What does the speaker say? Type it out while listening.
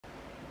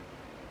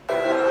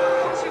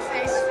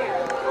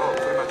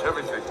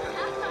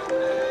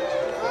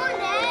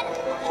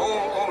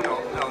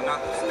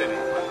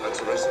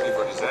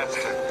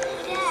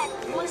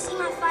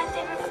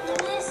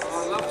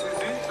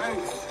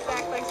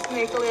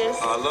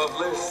list. I love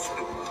lists.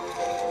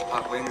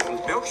 Hot wings and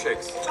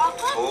milkshakes.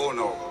 Chocolate? Oh,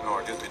 no,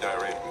 it gives me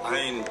diarrhea. I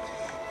mean,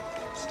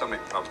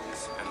 stomach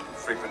problems and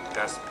frequent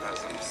gas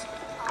spasms.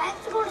 I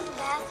have to go to the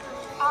bathroom.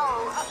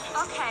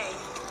 Oh, okay.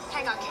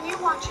 Hang on, can you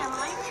watch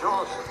Emily?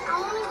 Sure. I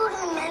want to go to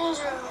the men's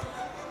room.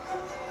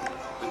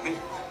 With me?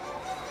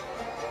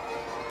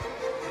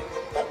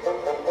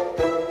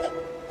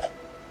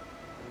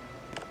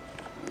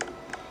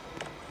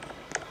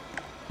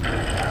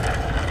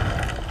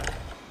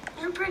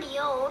 You're pretty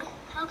old.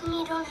 How come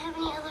you don't have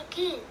any other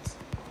kids?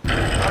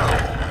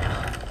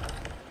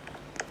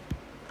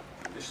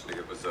 Initially,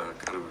 it was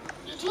kind of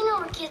a... You do know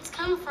where kids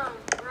come from,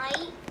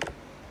 right?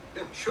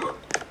 Yeah, sure.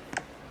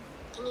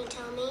 Can you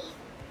tell me?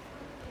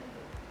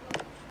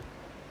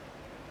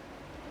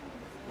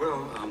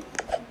 Well,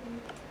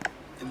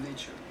 in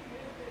nature,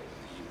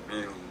 the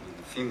male and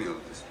the female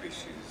of the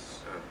species,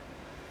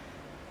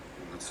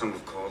 what some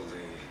have called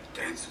the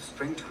dance of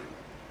springtime.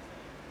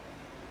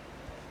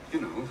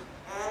 You know,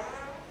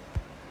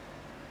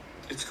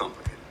 it's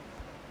complicated.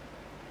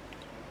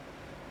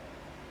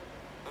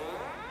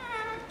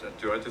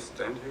 Do I just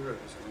stand here, or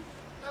is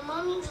there... My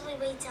mom usually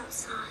waits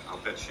outside. I'll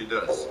bet she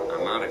does.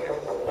 I'm out of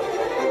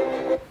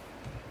here.